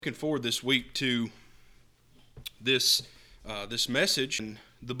Looking forward this week to this message in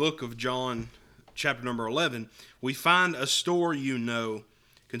the book of John, chapter number 11. We find a story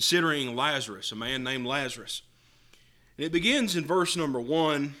considering Lazarus, a man named Lazarus. And it begins in verse number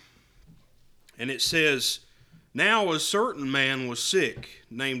 1, and it says, "Now a certain man was sick,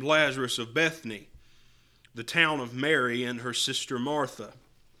 named Lazarus of Bethany, the town of Mary and her sister Martha.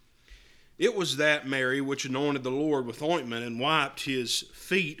 It was that Mary which anointed the Lord with ointment and wiped his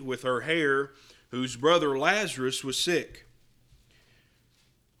feet with her hair, whose brother Lazarus was sick.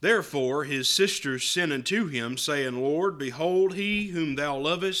 Therefore his sisters sent unto him, saying, Lord, behold, he whom thou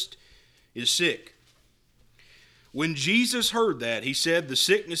lovest is sick. When Jesus heard that, he said, The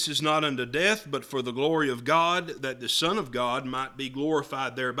sickness is not unto death, but for the glory of God, that the Son of God might be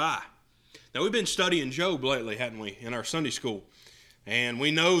glorified thereby." Now, we've been studying Job lately, hadn't we, in our Sunday school? And we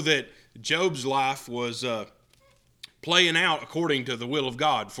know that Job's life was playing out according to the will of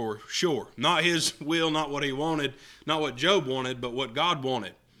God, for sure. Not his will, not what he wanted, not what Job wanted, but what God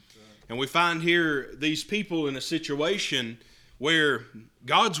wanted. And we find here these people in a situation where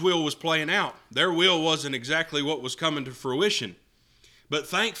God's will was playing out. Their will wasn't exactly what was coming to fruition. But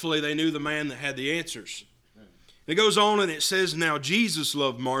thankfully, they knew the man that had the answers. It goes on and it says, "Now Jesus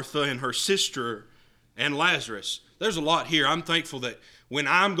loved Martha and her sister and Lazarus." There's a lot here. I'm thankful that when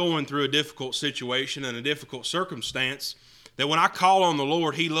I'm going through a difficult situation and a difficult circumstance, that when I call on the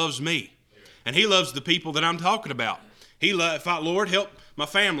Lord, He loves me. And He loves the people that I'm talking about. Lord, help my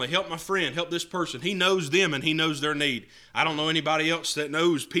family, help my friend, help this person. He knows them and He knows their need. I don't know anybody else that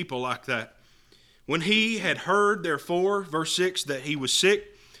knows people like that. "When he had heard, therefore," verse 6, "that he was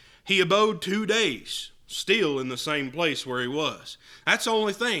sick, he abode 2 days, still in the same place where he was." That's the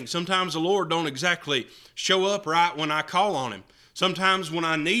only thing. Sometimes the Lord don't exactly show up right when I call on Him. Sometimes when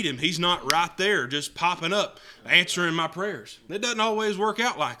I need Him, He's not right there, just popping up, answering my prayers. It doesn't always work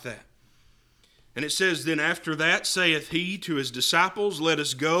out like that. And it says, "Then after that saith he to his disciples, Let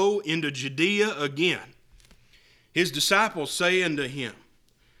us go into Judea again. His disciples say unto him,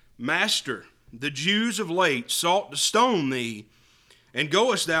 Master, the Jews of late sought to stone thee, and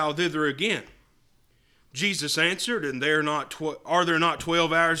goest thou thither again? Jesus answered, And are there not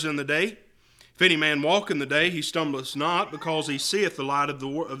 12 hours in the day? If any man walk in the day, he stumbleth not, because he seeth the light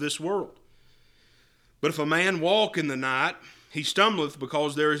of this world. But if a man walk in the night, he stumbleth,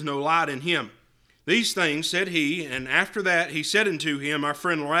 because there is no light in him. These things said he, and after that he said unto him, Our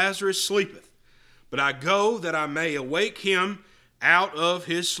friend Lazarus sleepeth, but I go that I may awake him out of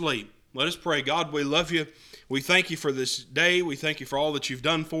his sleep." Let us pray. God, we love You. We thank You for this day. We thank You for all that You've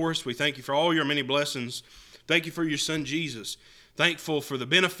done for us. We thank You for all Your many blessings. Thank You for Your Son, Jesus. Thankful for the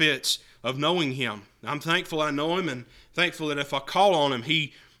benefits of knowing Him. I'm thankful I know Him, and thankful that if I call on Him,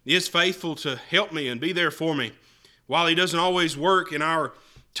 He is faithful to help me and be there for me. While He doesn't always work in our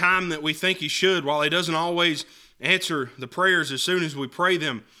time that we think He should, while He doesn't always answer the prayers as soon as we pray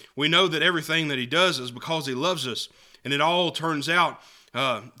them, we know that everything that He does is because He loves us. And it all turns out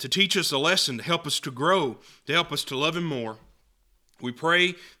to teach us a lesson, to help us to grow, to help us to love Him more. We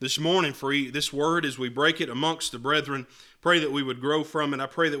pray this morning for this word as we break it amongst the brethren. Pray that we would grow from it. I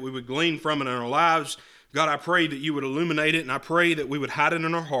pray that we would glean from it in our lives. God, I pray that You would illuminate it, and I pray that we would hide it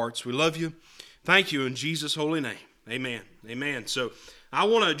in our hearts. We love You. Thank You in Jesus' holy name. Amen. Amen. So I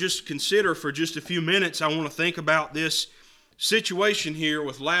want to just consider for just a few minutes, I want to think about this situation here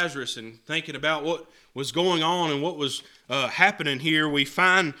with Lazarus and thinking about what was going on and what was happening here. We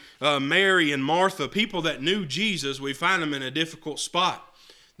find Mary and Martha, people that knew Jesus, we find them in a difficult spot.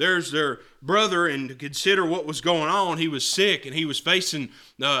 There's their brother, and to consider what was going on, he was sick and he was facing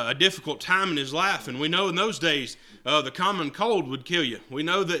a difficult time in his life. And we know in those days, the common cold would kill you. We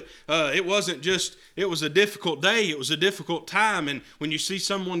know that it wasn't just, it was a difficult day, it was a difficult time. And when you see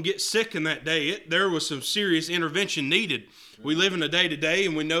someone get sick in that day, there was some serious intervention needed. We live in a day-to-day,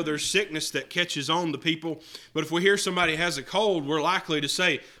 and we know there's sickness that catches on to people. But if we hear somebody has a cold, we're likely to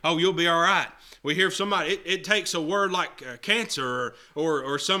say, "Oh, you'll be all right." We hear somebody, it takes a word like cancer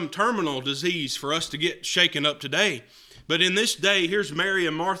or some terminal disease for us to get shaken up today. But in this day, here's Mary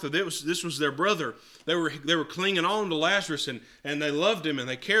and Martha. This was their brother. They were clinging on to Lazarus, and they loved him and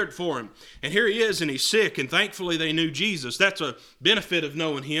they cared for him. And here he is, and he's sick, and thankfully they knew Jesus. That's a benefit of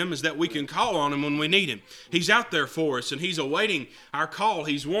knowing Him, is that we can call on Him when we need Him. He's out there for us, and He's awaiting our call.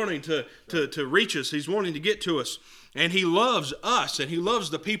 He's wanting to reach us. He's wanting to get to us. And He loves us, and He loves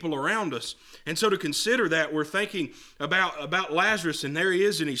the people around us. And so to consider that, we're thinking about Lazarus, and there he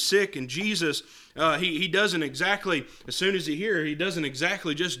is, and he's sick, and Jesus, he doesn't exactly, as soon as he doesn't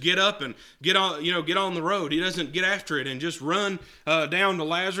exactly just get up and get on the road. He doesn't get after it and just run down to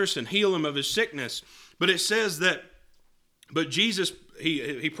Lazarus and heal him of his sickness. But it says that, but Jesus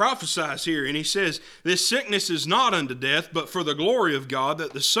he prophesies here, and he says, this sickness is not unto death, but for the glory of God,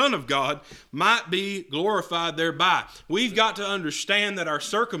 that the Son of God might be glorified thereby. We've got to understand that our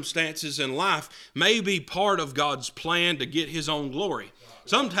circumstances in life may be part of God's plan to get his own glory.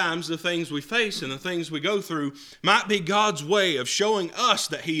 Sometimes the things we face and the things we go through might be God's way of showing us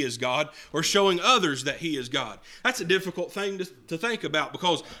that he is God or showing others that he is God. That's a difficult thing to think about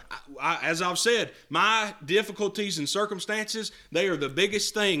because, as I've said, my difficulties and circumstances, they are the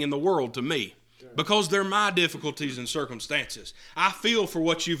biggest thing in the world to me. Because they're my difficulties and circumstances. I feel for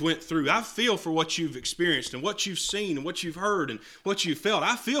what you've went through. I feel for what you've experienced and what you've seen and what you've heard and what you've felt.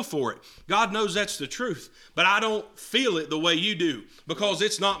 I feel for it. God knows that's the truth. But I don't feel it the way you do because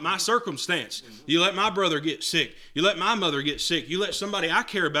it's not my circumstance. You let my brother get sick. You let my mother get sick. You let somebody I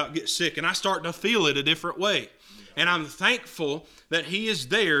care about get sick, and I start to feel it a different way. And I'm thankful that he is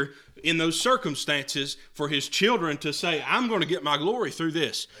there in those circumstances for his children to say, I'm going to get my glory through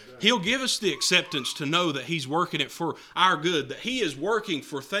this. He'll give us the acceptance to know that he's working it for our good, that he is working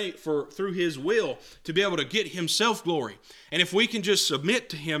through his will to be able to get himself glory. And if we can just submit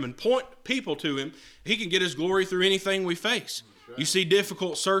to him and point people to him, he can get his glory through anything we face. You see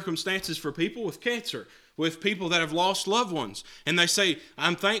difficult circumstances for people with cancer, with people that have lost loved ones. And they say,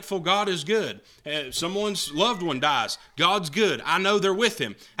 I'm thankful God is good. Someone's loved one dies. God's good. I know they're with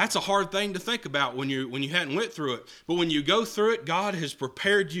him. That's a hard thing to think about when you hadn't went through it. But when you go through it, God has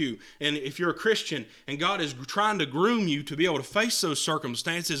prepared you. And if you're a Christian and God is trying to groom you to be able to face those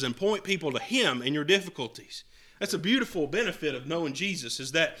circumstances and point people to him in your difficulties. That's a beautiful benefit of knowing Jesus,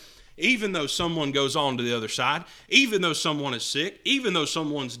 is that even though someone goes on to the other side, even though someone is sick, even though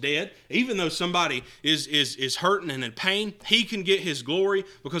someone's dead, even though somebody is hurting and in pain, he can get his glory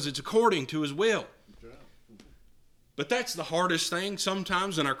because it's according to his will. But that's the hardest thing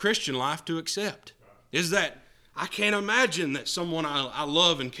sometimes in our Christian life to accept, is that I can't imagine that someone I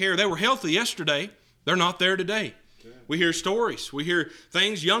love and care, they were healthy yesterday, they're not there today. We hear stories. We hear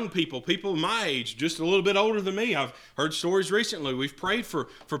things, young people my age, just a little bit older than me. I've heard stories recently. We've prayed for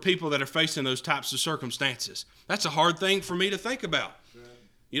people that are facing those types of circumstances. That's a hard thing for me to think about.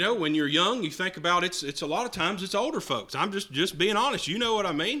 You know, when you're young, you think about it's a lot of times it's older folks. I'm just being honest. You know what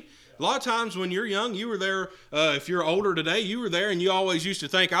I mean? A lot of times when you're young, you were there. If you're older today, you were there and you always used to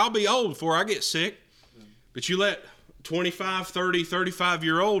think, I'll be old before I get sick. But you let 25, 30,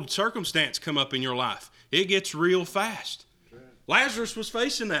 35-year-old circumstance come up in your life. It gets real fast. Lazarus was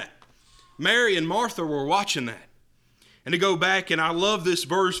facing that. Mary and Martha were watching that. And to go back, and I love this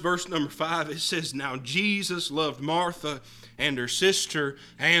verse number 5, it says, now Jesus loved Martha and her sister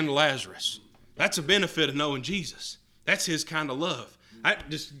and Lazarus. That's a benefit of knowing Jesus. That's his kind of love. That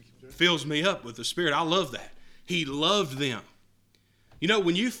just fills me up with the Spirit. I love that. He loved them. You know,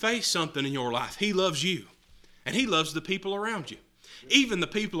 when you face something in your life, he loves you. And he loves the people around you. Even the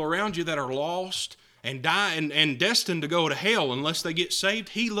people around you that are lost and die and destined to go to hell unless they get saved,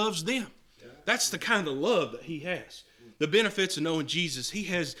 he loves them. That's the kind of love that he has. The benefits of knowing Jesus, he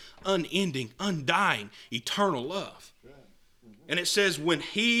has unending, undying, eternal love. And it says, when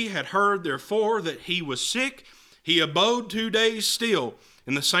he had heard therefore that he was sick, he abode 2 days still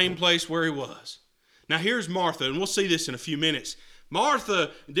in the same place where he was. Now here's Martha, and we'll see this in a few minutes.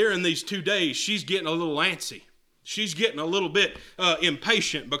 Martha, during these 2 days, she's getting a little antsy. She's getting a little bit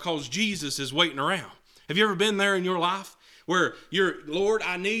impatient because Jesus is waiting around. Have you ever been there in your life where you're, Lord,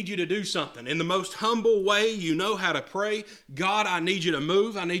 I need you to do something. In the most humble way, you know how to pray. God, I need you to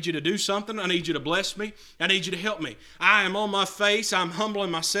move. I need you to do something. I need you to bless me. I need you to help me. I am on my face. I'm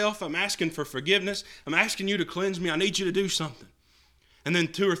humbling myself. I'm asking for forgiveness. I'm asking you to cleanse me. I need you to do something. And then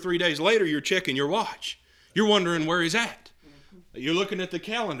 2 or 3 days later, you're checking your watch. You're wondering where he's at. You're looking at the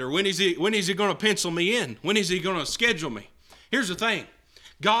calendar. When is he going to pencil me in? When is he going to schedule me? Here's the thing.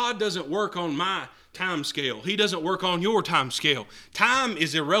 God doesn't work on my time scale. He doesn't work on your time scale. Time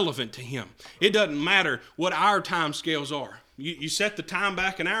is irrelevant to him. It doesn't matter what our time scales are. You set the time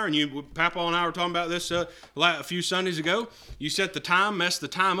back an hour, and Papa and I were talking about this a few Sundays ago. You set the time, mess the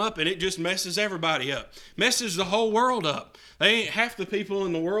time up, and it just messes everybody up. Messes the whole world up. Half the people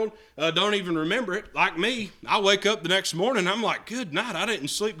in the world don't even remember it. Like me, I wake up the next morning, I'm like, good night, I didn't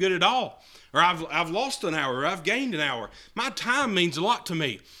sleep good at all. Or I've lost an hour, or I've gained an hour. My time means a lot to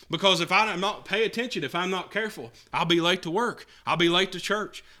me because if I not pay attention, if I'm not careful, I'll be late to work. I'll be late to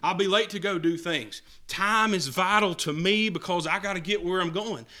church. I'll be late to go do things. Time is vital to me because I got to get where I'm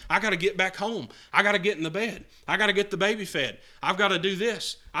going. I got to get back home. I got to get in the bed. I got to get the baby fed. I've got to do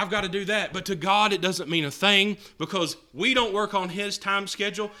this. I've got to do that. But to God, it doesn't mean a thing because we don't work on his time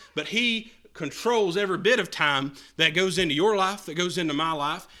schedule, but he controls every bit of time that goes into your life, that goes into my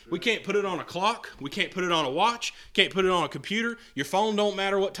life. We can't put it on a clock. We can't put it on a watch. Can't put it on a computer. Your phone don't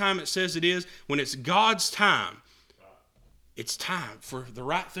matter what time it says it is. When it's God's time, it's time for the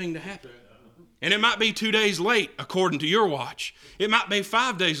right thing to happen. And it might be 2 days late according to your watch. It might be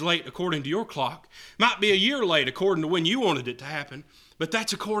 5 days late according to your clock. It might be a year late according to when you wanted it to happen. But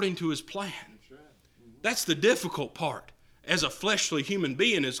that's according to His plan. That's the difficult part as a fleshly human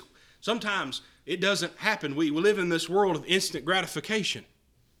being, is sometimes it doesn't happen. We live in this world of instant gratification.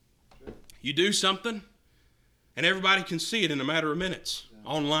 You do something and everybody can see it in a matter of minutes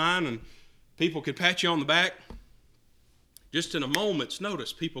online, and people can pat you on the back. Just in a moment's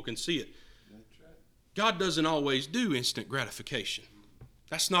notice, people can see it. God doesn't always do instant gratification.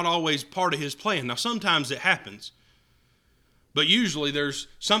 That's not always part of His plan. Now, sometimes it happens, but usually there's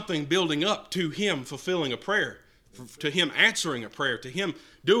something building up to Him fulfilling a prayer, to Him answering a prayer, to Him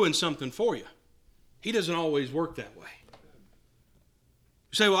doing something for you. He doesn't always work that way.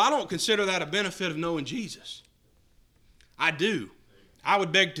 You say, well, I don't consider that a benefit of knowing Jesus. I do. I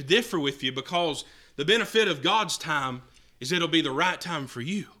would beg to differ with you, because the benefit of God's time is it'll be the right time for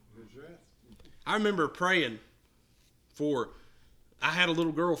you. I remember praying I had a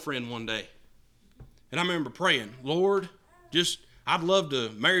little girlfriend one day. And I remember praying, Lord, I'd love to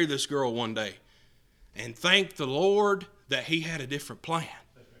marry this girl one day. And thank the Lord that He had a different plan.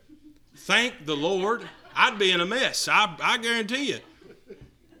 Thank the Lord. I'd be in a mess. I guarantee you.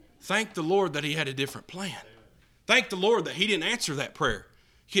 Thank the Lord that He had a different plan. Thank the Lord that He didn't answer that prayer.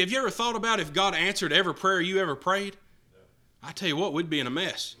 Have you ever thought about if God answered every prayer you ever prayed? I tell you what, we'd be in a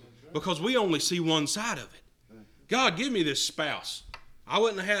mess, because we only see one side of it. God, give me this spouse. I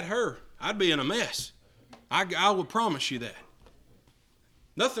wouldn't have had her. I'd be in a mess. I will promise you that.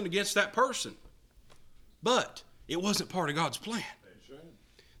 Nothing against that person, but it wasn't part of God's plan.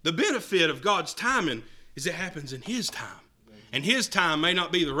 The benefit of God's timing is it happens in His time. And His time may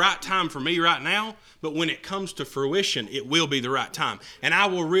not be the right time for me right now, but when it comes to fruition, it will be the right time. And I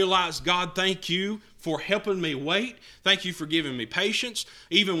will realize, God, thank you for helping me wait. Thank you for giving me patience,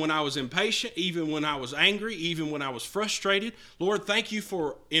 even when I was impatient, even when I was angry, even when I was frustrated. Lord, thank you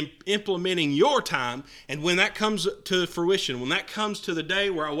for implementing your time. And when that comes to fruition, when that comes to the day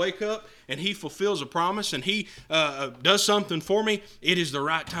where I wake up and He fulfills a promise and He does something for me, it is the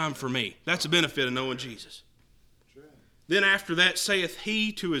right time for me. That's a benefit of knowing Jesus. Then after that saith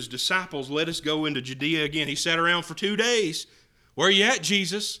He to His disciples, let us go into Judea again. He sat around for 2 days. Where are you at,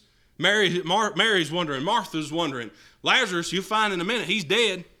 Jesus? Mary's wondering. Martha's wondering. Lazarus, you'll find in a minute, he's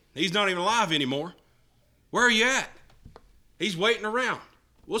dead. He's not even alive anymore. Where are you at? He's waiting around.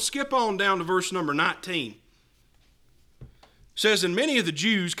 We'll skip on down to verse number 19. It says, and many of the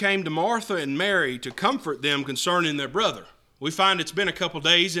Jews came to Martha and Mary to comfort them concerning their brother. We find it's been a couple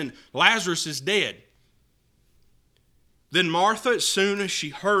days and Lazarus is dead. Then Martha, as soon as she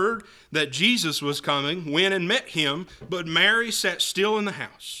heard that Jesus was coming, went and met Him, but Mary sat still in the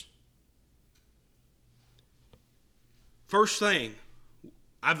house. First thing,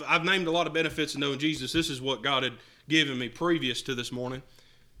 I've named a lot of benefits of knowing Jesus. This is what God had given me previous to this morning.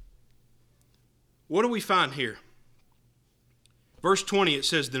 What do we find here? Verse 20, it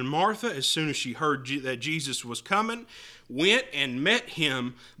says, then Martha, as soon as she heard that Jesus was coming, went and met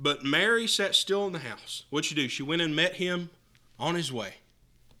Him, but Mary sat still in the house. What'd she do? She went and met Him on His way.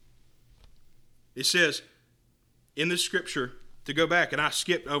 It says in this scripture, to go back, and I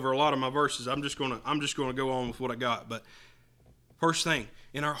skipped over a lot of my verses. I'm just going to go on with what I got. But first thing,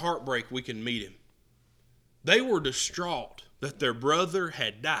 in our heartbreak, we can meet Him. They were distraught that their brother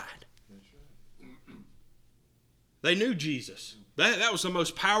had died. They knew Jesus. That was the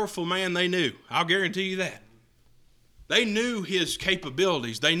most powerful man they knew. I'll guarantee you that. They knew His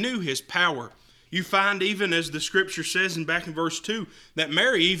capabilities. They knew His power. You find even as the scripture says back in verse 2, that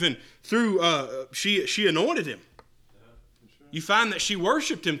Mary even she anointed Him. You find that she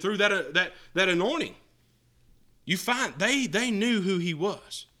worshiped Him through that anointing. You find they knew who He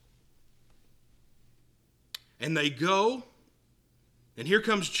was. And they go, and here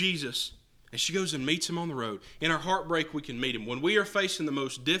comes Jesus. And she goes and meets Him on the road. In our heartbreak, we can meet Him. When we are facing the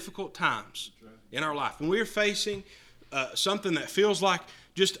most difficult times in our life, when we are facing something that feels like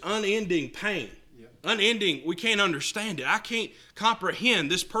just unending pain, unending, we can't understand it. I can't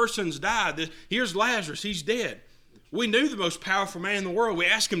comprehend. This person's died. Here's Lazarus. He's dead. We knew the most powerful man in the world. We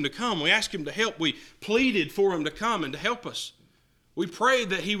asked Him to come. We asked Him to help. We pleaded for Him to come and to help us. We prayed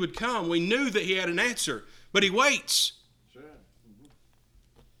that He would come. We knew that He had an answer, but He waits.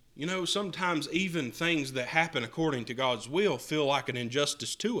 You know, sometimes even things that happen according to God's will feel like an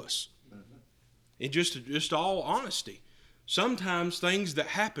injustice to us. In just all honesty. sometimes things that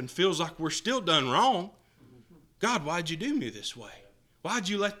happen feels like we're still done wrong. God, why'd you do me this way? Why'd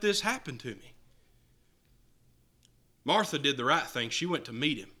you let this happen to me? Martha did the right thing. She went to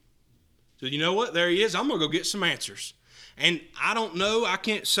meet him. So you know what? There he is. I'm going to go get some answers. And I don't know. I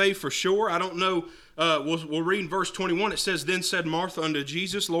can't say for sure. I don't know. We'll read in verse 21. It says, Then said Martha unto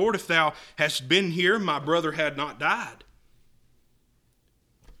Jesus, Lord, if thou hadst been here, my brother had not died.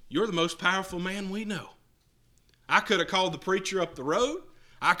 You're the most powerful man we know. I could have called the preacher up the road.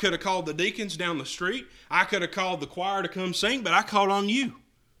 I could have called the deacons down the street. I could have called the choir to come sing, but I called on you.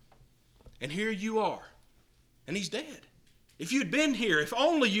 And here you are. And he's dead. If you'd been here, if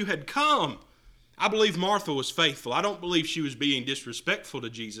only you had come. I believe Martha was faithful. I don't believe she was being disrespectful to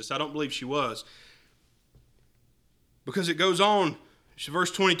Jesus. I don't believe she was. Because it goes on,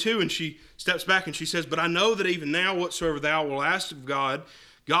 verse 22, and she steps back and she says, But I know that even now whatsoever thou wilt ask of God,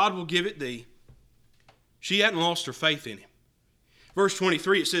 God will give it thee. She hadn't lost her faith in him. Verse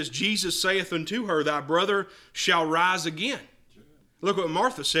 23, it says, Jesus saith unto her, Thy brother shall rise again. Look what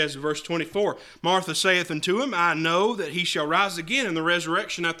Martha says in verse 24. Martha saith unto him, I know that he shall rise again in the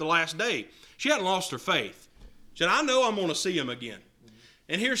resurrection at the last day. She hadn't lost her faith. She said, I know I'm going to see him again.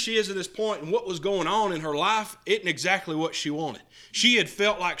 And here she is at this point, and what was going on in her life isn't exactly what she wanted. She had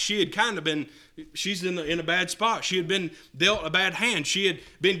felt like she had kind of been, she's in a bad spot. She had been dealt a bad hand. She had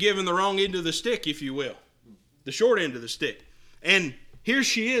been given the wrong end of the stick, if you will. The short end of the stick. And here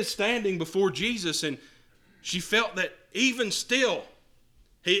she is standing before Jesus, and she felt that even still,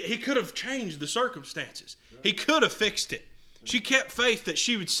 he could have changed the circumstances. He could have fixed it. She kept faith that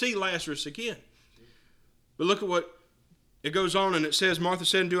she would see Lazarus again. But look at what it goes on, and it says, Martha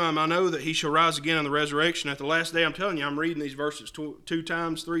said unto him, I know that he shall rise again in the resurrection at the last day. I'm telling you, I'm reading these verses three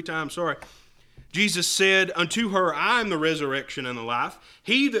times. Jesus said unto her, I am the resurrection and the life.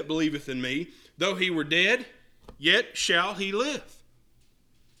 He that believeth in me, though he were dead, yet shall he live.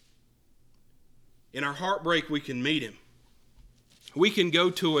 In our heartbreak, we can meet him. We can go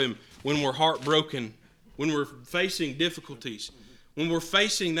to him when we're heartbroken, when we're facing difficulties, when we're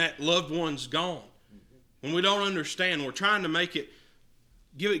facing that loved one's gone, when we don't understand, we're trying to make it,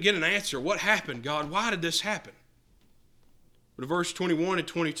 get an answer. What happened, God? Why did this happen? But in verse 21 and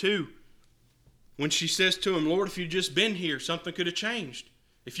 22, when she says to him, Lord, if you'd just been here, something could have changed.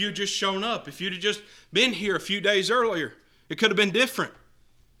 If you'd just shown up, if you'd have just been here a few days earlier, it could have been different.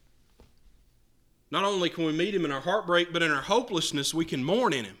 Not only can we meet him in our heartbreak, but in our hopelessness, we can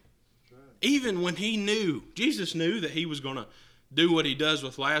mourn in him. Even when he knew, Jesus knew that he was going to do what he does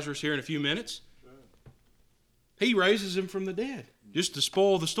with Lazarus here in a few minutes. He raises him from the dead, just to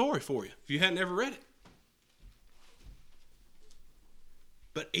spoil the story for you, if you hadn't ever read it.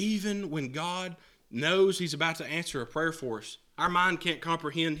 But even when God knows he's about to answer a prayer for us, our mind can't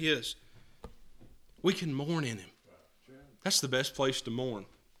comprehend his. We can mourn in him. That's the best place to mourn.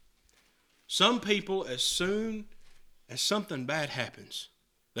 Some people, as soon as something bad happens,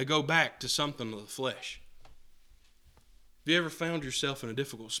 they go back to something of the flesh. Have you ever found yourself in a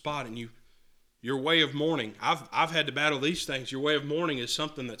difficult spot and your way of mourning? I've had to battle these things. Your way of mourning is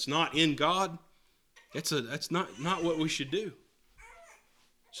something that's not in God. That's not what we should do.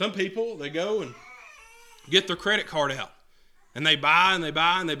 Some people, they go and get their credit card out. And they buy and they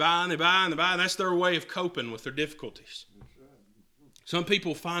buy and they buy and they buy and they buy. And that's their way of coping with their difficulties. Some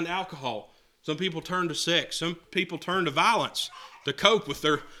people find alcohol. Some people turn to sex. Some people turn to violence to cope with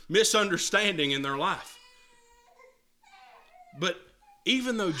their misunderstanding in their life. But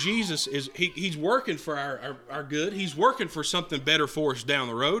even though Jesus he's working for our good, he's working for something better for us down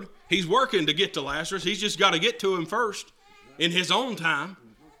the road. He's working to get to Lazarus. He's just got to get to him first in his own time.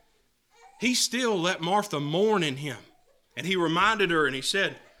 He still let Martha mourn in him. And he reminded her and he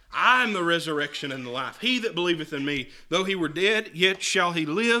said, I am the resurrection and the life. He that believeth in me, though he were dead, yet shall he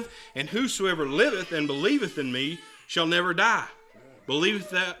live. And whosoever liveth and believeth in me shall never die.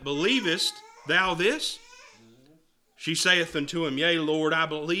 Believest thou this? She saith unto him, Yea, Lord, I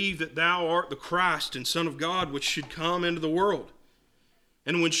believe that thou art the Christ and Son of God, which should come into the world.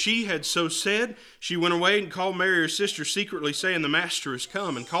 And when she had so said, she went away and called Mary her sister secretly, saying, The Master is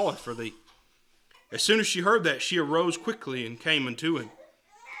come and calleth for thee. As soon as she heard that, she arose quickly and came unto him.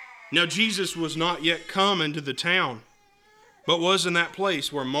 Now Jesus was not yet come into the town, but was in that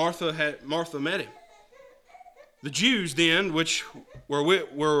place where Martha met him. The Jews then, which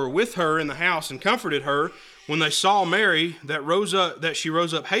were with her in the house and comforted her, when they saw Mary, that she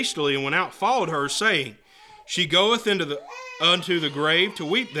rose up hastily and went out, followed her, saying, She goeth unto the grave to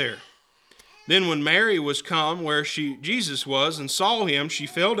weep there. Then when Mary was come where Jesus was, and saw him, she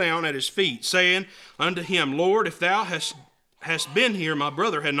fell down at his feet, saying unto him, Lord, if thou hast been here, my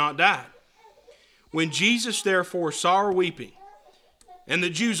brother had not died. When Jesus therefore saw her weeping, and the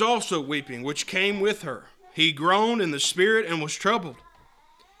Jews also weeping, which came with her, he groaned in the spirit and was troubled,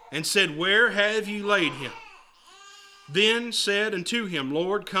 and said, Where have ye laid him? Then said unto him,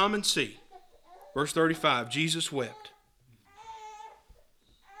 Lord, come and see. Verse 35, Jesus wept.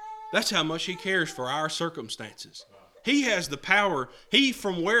 That's how much he cares for our circumstances. He has the power. He,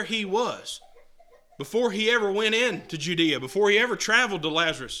 from where he was, before he ever went into Judea, before he ever traveled to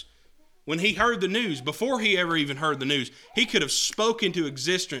Lazarus, when he heard the news, before he ever even heard the news, he could have spoke into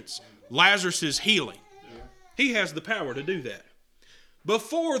existence Lazarus' healing. He has the power to do that.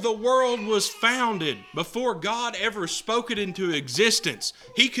 Before the world was founded, before God ever spoke it into existence,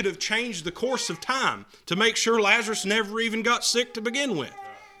 he could have changed the course of time to make sure Lazarus never even got sick to begin with.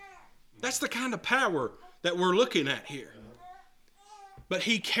 That's the kind of power that we're looking at here. But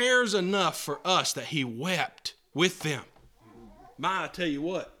he cares enough for us that he wept with them. I tell you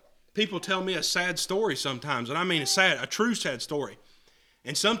what, people tell me a sad story sometimes, and I mean a true sad story.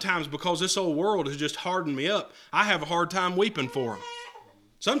 And sometimes because this old world has just hardened me up, I have a hard time weeping for them.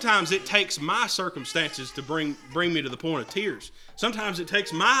 Sometimes it takes my circumstances to bring me to the point of tears. Sometimes it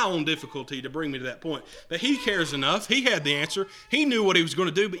takes my own difficulty to bring me to that point. But he cares enough. He had the answer. He knew what he was going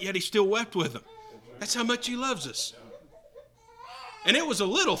to do, but yet he still wept with them. That's how much he loves us. And it was a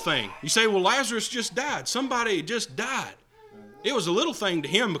little thing. You say, well, Lazarus just died. Somebody just died. It was a little thing to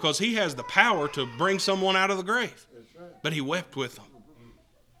him because he has the power to bring someone out of the grave. But he wept with them.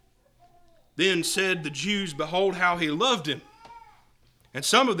 Then said the Jews, Behold how he loved him. And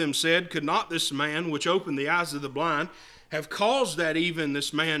some of them said, Could not this man, which opened the eyes of the blind, have caused that even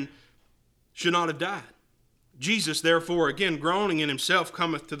this man should not have died? Jesus, therefore, again groaning in himself,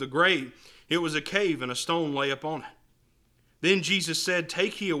 cometh to the grave. It was a cave, and a stone lay upon it. Then Jesus said,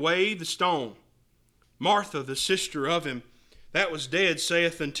 Take ye away the stone. Martha, the sister of him that was dead,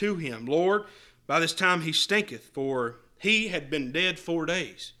 saith unto him, Lord, by this time he stinketh, for he had been dead 4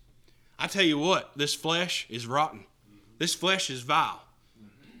 days. I tell you what, this flesh is rotten. This flesh is vile.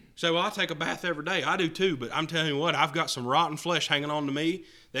 Say, well, I take a bath every day. I do too, but I'm telling you what, I've got some rotten flesh hanging on to me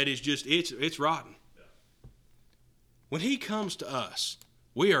that is just, it's rotten. When he comes to us,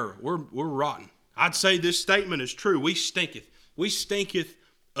 we're rotten. I'd say this statement is true. We stinketh. We stinketh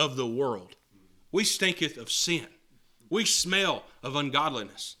of the world. We stinketh of sin. We smell of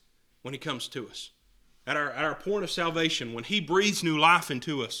ungodliness when he comes to us. At our point of salvation, when he breathes new life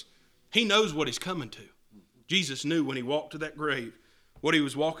into us, he knows what he's coming to. Jesus knew when he walked to that grave what he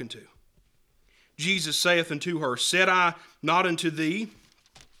was walking to. Jesus saith unto her, Said I not unto thee,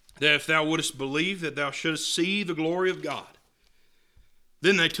 that if thou wouldest believe, that thou shouldest see the glory of God?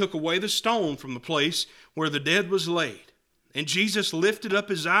 Then they took away the stone from the place where the dead was laid. And Jesus lifted up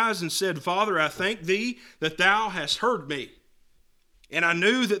his eyes and said, Father, I thank thee that thou hast heard me. And I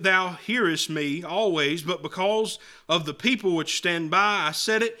knew that thou hearest me always, but because of the people which stand by, I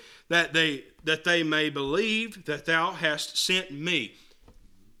said it, that they may believe that thou hast sent me.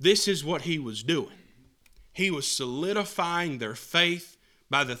 This is what he was doing. He was solidifying their faith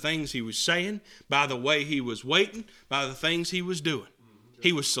by the things he was saying, by the way he was waiting, by the things he was doing.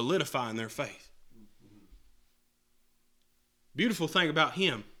 He was solidifying their faith. Beautiful thing about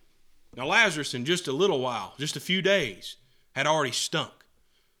him. Now Lazarus, in just a little while, just a few days, had already stunk.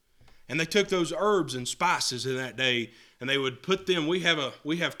 And they took those herbs and spices in that day, and they would put them, we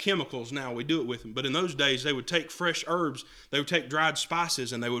have chemicals now, we do it with them, but in those days they would take fresh herbs, they would take dried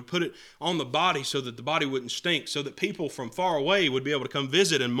spices, and they would put it on the body so that the body wouldn't stink, so that people from far away would be able to come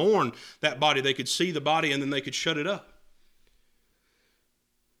visit and mourn that body. They could see the body and then they could shut it up.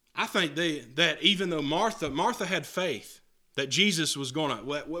 I think that even though Martha had faith that Jesus was going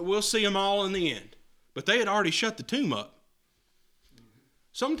to, we'll see them all in the end, but they had already shut the tomb up.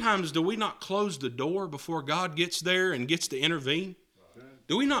 Sometimes do we not close the door before God gets there and gets to intervene?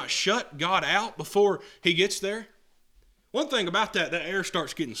 Do we not shut God out before he gets there? One thing about that air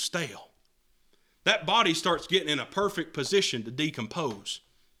starts getting stale. That body starts getting in a perfect position to decompose.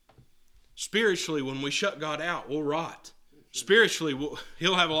 Spiritually, when we shut God out, we'll rot. Spiritually,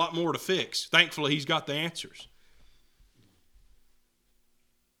 he'll have a lot more to fix. Thankfully, he's got the answers.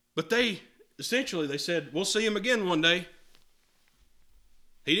 But they said, we'll see him again one day.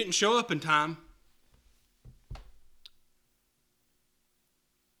 He didn't show up in time.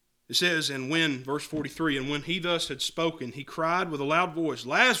 It says, and when, verse 43, and when he thus had spoken, he cried with a loud voice,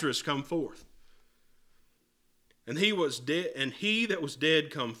 Lazarus, come forth. And he that was dead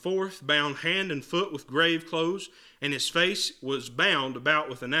come forth, bound hand and foot with grave clothes, and his face was bound about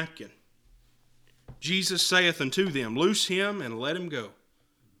with a napkin. Jesus saith unto them, Loose him and let him go.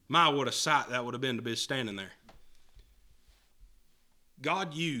 My, what a sight that would have been to be standing there.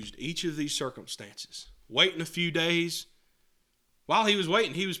 God used each of these circumstances. Waiting a few days. While he was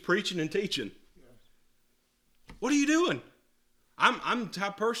waiting, he was preaching and teaching. What are you doing? I'm the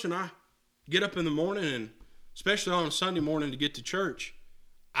type of person, I get up in the morning, and especially on a Sunday morning to get to church,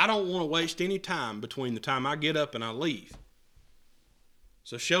 I don't want to waste any time between the time I get up and I leave.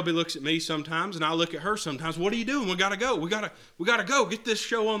 So Shelby looks at me sometimes, and I look at her sometimes. What are you doing? We got to go. We got to go. Get this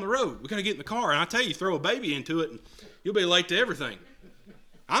show on the road. We got to get in the car. And I tell you, throw a baby into it, and you'll be late to everything.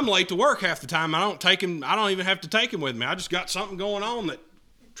 I'm late to work half the time. I don't even have to take him with me. I just got something going on that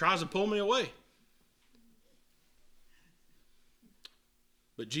tries to pull me away.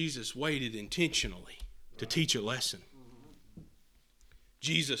 But Jesus waited intentionally to teach a lesson.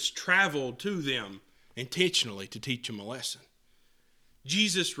 Jesus traveled to them intentionally to teach them a lesson.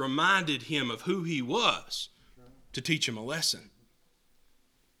 Jesus reminded him of who he was to teach him a lesson.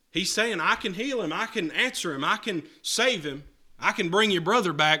 He's saying, I can heal him, I can answer him, I can save him, I can bring your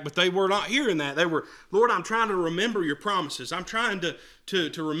brother back, but they were not hearing that. They were, Lord, I'm trying to remember your promises. I'm trying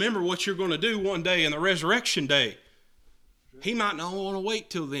to remember what you're going to do one day in the resurrection day. He might not want to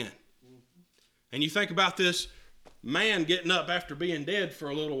wait till then. And you think about this man getting up after being dead for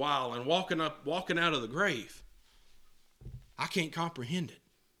a little while and walking out of the grave. I can't comprehend it.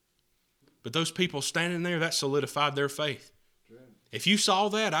 But those people standing there, that solidified their faith. If you saw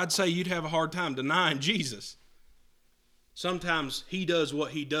that, I'd say you'd have a hard time denying Jesus. Sometimes he does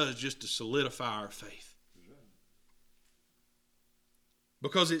what he does just to solidify our faith.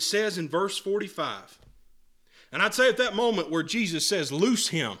 Because it says in verse 45, and I'd say at that moment where Jesus says, loose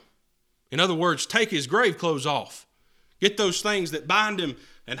him. In other words, take his grave clothes off. Get those things that bind him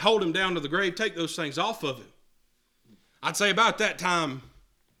and hold him down to the grave, take those things off of him. I'd say about that time,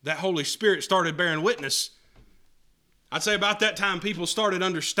 that Holy Spirit started bearing witness. I'd say about that time, people started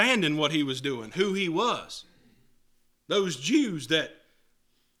understanding what he was doing, who he was. Those Jews that,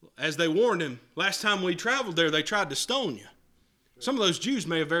 as they warned him, last time we traveled there, they tried to stone you. Some of those Jews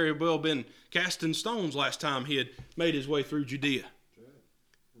may have very well been casting stones last time he had made his way through Judea.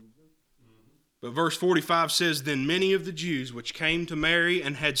 But verse 45 says, then many of the Jews which came to Mary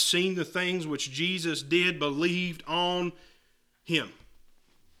and had seen the things which Jesus did believed on him.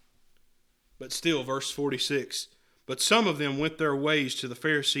 But still, verse 46, but some of them went their ways to the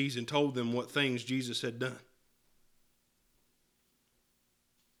Pharisees and told them what things Jesus had done.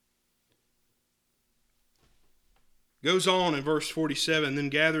 Goes on in verse 47, then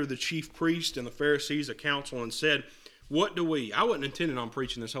gathered the chief priests and the Pharisees a council and said, what do we? I wasn't intending on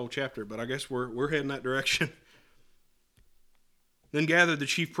preaching this whole chapter, but I guess we're heading that direction. Then gathered the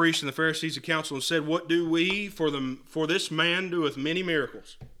chief priests and the Pharisees a council and said, what do we? For this man doeth many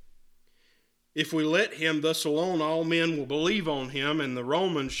miracles. If we let him thus alone, all men will believe on him, and the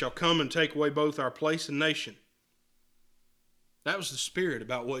Romans shall come and take away both our place and nation. That was the spirit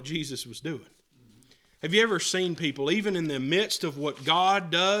about what Jesus was doing. Have you ever seen people, even in the midst of what God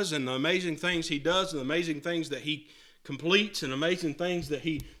does and the amazing things he does and the amazing things that he completes and amazing things that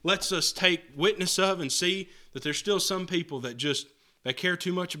he lets us take witness of and see, that there's still some people that they care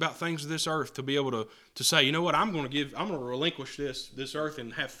too much about things of this earth to be able to say, you know what, I'm going to relinquish this earth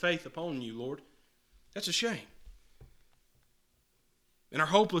and have faith upon you, Lord. That's a shame. In our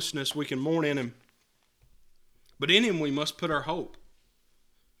hopelessness, we can mourn in him. But in him, we must put our hope.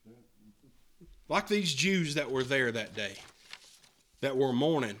 Like these Jews that were there that day, that were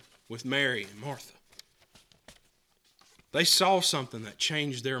mourning with Mary and Martha. They saw something that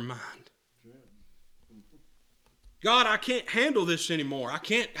changed their mind. God, I can't handle this anymore. I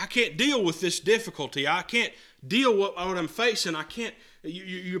can't deal with this difficulty. I can't deal with what I'm facing.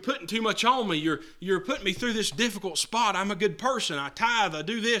 You're putting too much on me. You're putting me through this difficult spot. I'm a good person. I tithe. I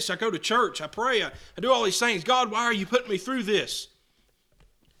do this. I go to church. I pray. I do all these things. God, why are you putting me through this?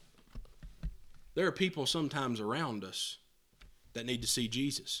 There are people sometimes around us that need to see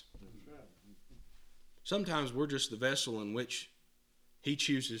Jesus. Sometimes we're just the vessel in which he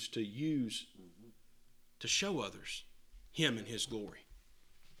chooses to use to show others him and his glory.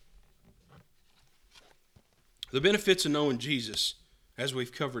 The benefits of knowing Jesus, as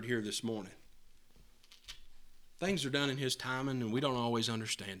we've covered here this morning. Things are done in his timing, and we don't always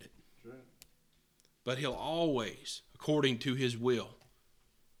understand it. But he'll always, according to his will,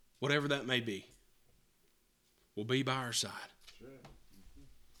 whatever that may be, will be by our side.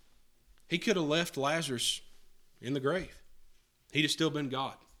 He could have left Lazarus in the grave. He'd have still been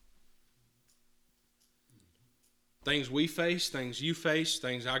God. Things we face, things you face,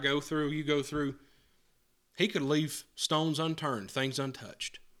 things I go through, you go through. He could leave stones unturned, things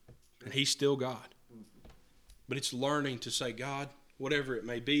untouched. And he's still God. But it's learning to say, God, whatever it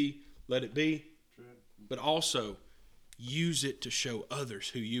may be, let it be. But also use it to show others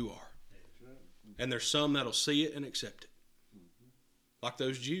who you are. And there's some that'll see it and accept it. Like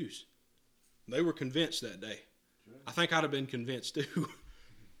those Jews. They were convinced that day. I think I'd have been convinced too.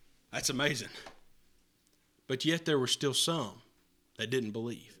 That's amazing. But yet there were still some that didn't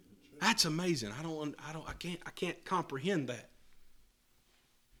believe. That's amazing. I can't comprehend that.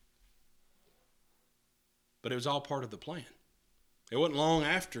 But it was all part of the plan. It wasn't long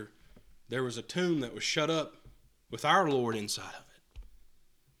after there was a tomb that was shut up with our Lord inside of it.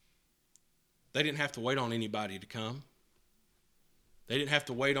 They didn't have to wait on anybody to come. They didn't have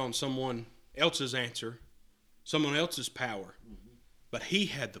to wait on someone else's answer, someone else's power. But he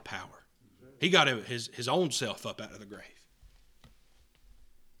had the power. He got his own self up out of the grave.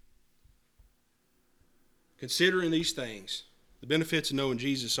 Considering these things, the benefits of knowing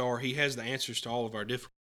Jesus are he has the answers to all of our difficulties.